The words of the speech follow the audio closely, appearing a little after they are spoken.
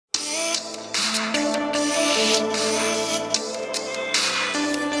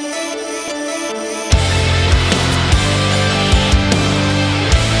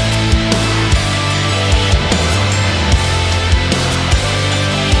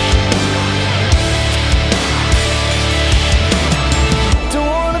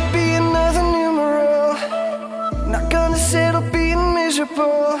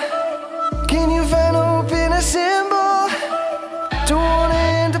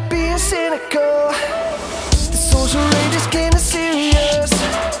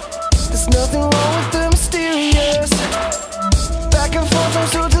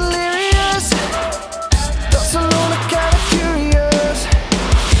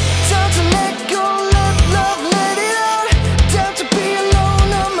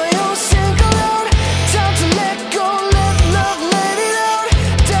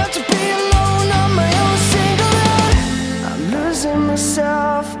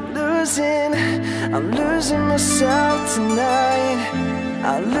I'm losing myself tonight.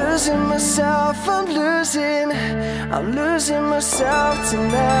 I'm losing myself, I'm losing myself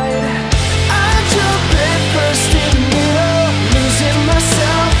tonight. I jump head first in the middle, losing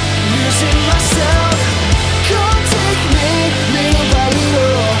myself, losing myself. Come take me little by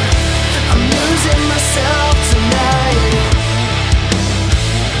little. I'm losing myself tonight.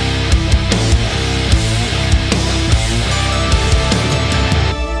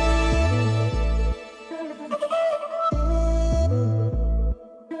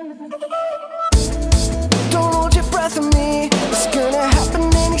 Don't hold your breath on me, it's gonna happen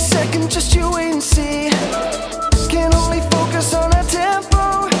any second, just you wait and see. Can only focus on our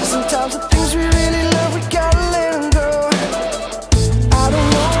tempo. Sometimes the things we really love, we gotta let them go. I don't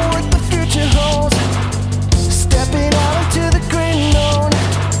know what the future holds, stepping out into the great unknown.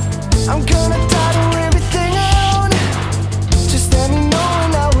 I'm gonna die to everything I own. Just let me know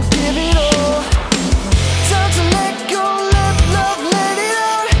and I will give it all. Time to let go, let love, let it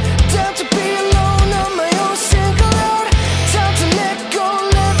out. Time to be alone on my own single out. Time to let go,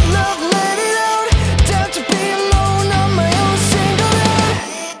 let love, let it out. Time to be alone on my own single out.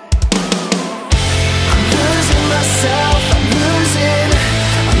 I'm losing myself, I'm losing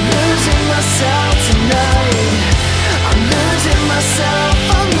myself tonight. I'm losing myself,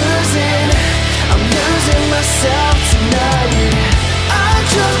 I'm losing myself tonight. I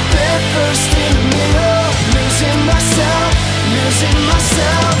jump head first in the middle, losing myself, losing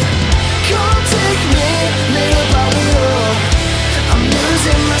myself. Come take me little by little. I'm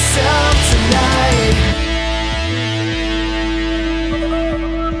losing myself tonight.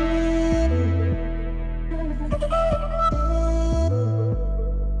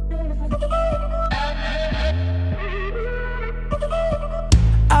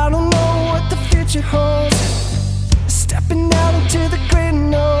 I don't know what the future holds, stepping out into the great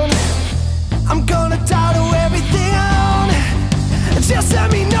unknown. I'm gonna die to everything I own. Just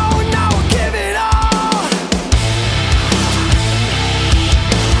let me know and I will give it all.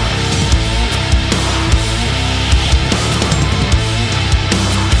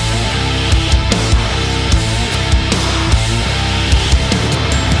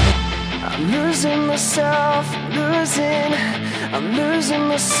 I'm losing myself, I'm losing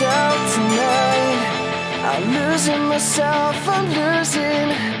myself tonight. I'm losing myself, I'm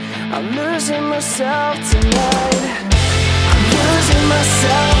losing myself tonight. I'm losing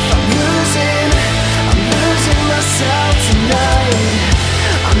myself, I'm losing myself tonight.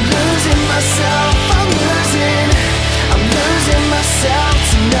 I'm losing myself, I'm losing myself